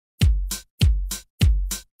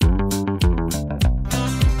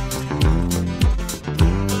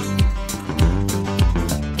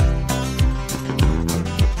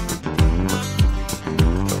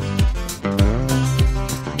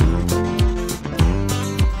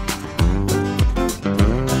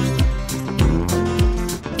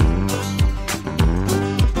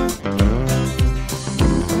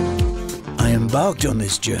embarked on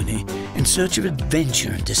this journey in search of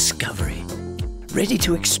adventure and discovery, ready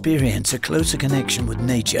to experience a closer connection with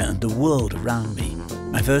nature and the world around me.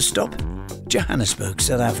 My first stop? Johannesburg,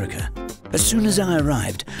 South Africa. As soon as I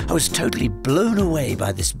arrived, I was totally blown away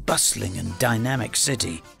by this bustling and dynamic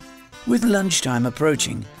city. With lunchtime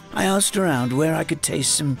approaching, I asked around where I could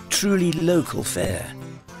taste some truly local fare.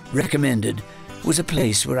 Recommended was a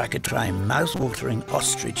place where I could try mouth-watering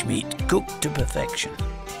ostrich meat cooked to perfection.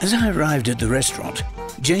 As I arrived at the restaurant,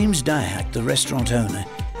 James Dyack, the restaurant owner,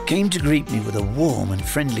 came to greet me with a warm and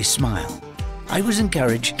friendly smile. I was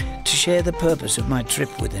encouraged to share the purpose of my trip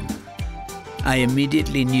with him. I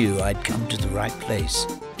immediately knew I'd come to the right place.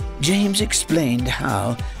 James explained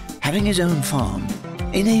how having his own farm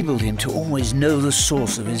enabled him to always know the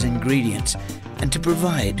source of his ingredients and to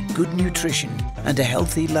provide good nutrition and a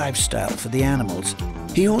healthy lifestyle for the animals.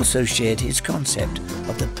 He also shared his concept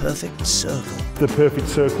of the perfect circle. The perfect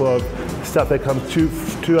circle of stuff that comes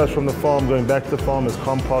to us from the farm, going back to the farm as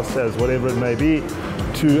compost, as whatever it may be,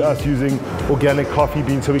 to us using organic coffee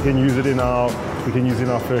beans so we can use it in our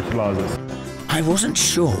fertilizers. I wasn't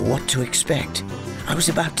sure what to expect. I was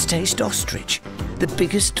about to taste ostrich, the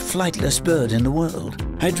biggest flightless bird in the world.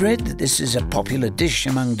 I'd read that this is a popular dish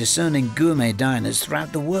among discerning gourmet diners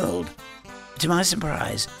throughout the world. To my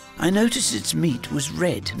surprise, I noticed its meat was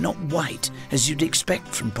red, not white, as you'd expect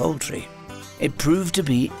from poultry. It proved to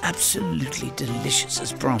be absolutely delicious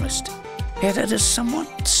as promised. It had a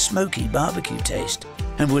somewhat smoky barbecue taste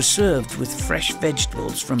and was served with fresh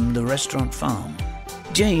vegetables from the restaurant farm.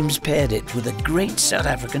 James paired it with a great South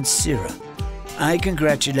African syrup. I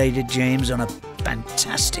congratulated James on a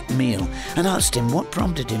fantastic meal and asked him what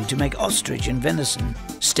prompted him to make ostrich and venison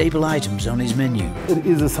staple items on his menu. It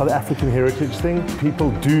is a South African heritage thing.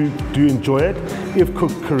 People do enjoy it if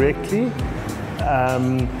cooked correctly,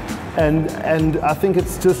 and I think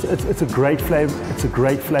it's a great flavor. It's a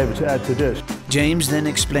great flavor to add to dish. James then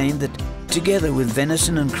explained that together with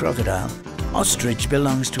venison and crocodile, ostrich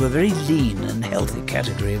belongs to a very lean and healthy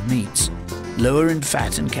category of meats, lower in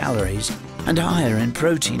fat and calories, and higher in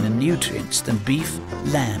protein and nutrients than beef,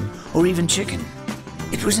 lamb, or even chicken.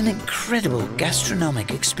 It was an incredible gastronomic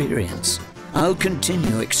experience. I'll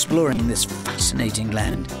continue exploring this fascinating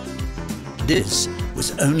land. This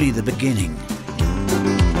was only the beginning.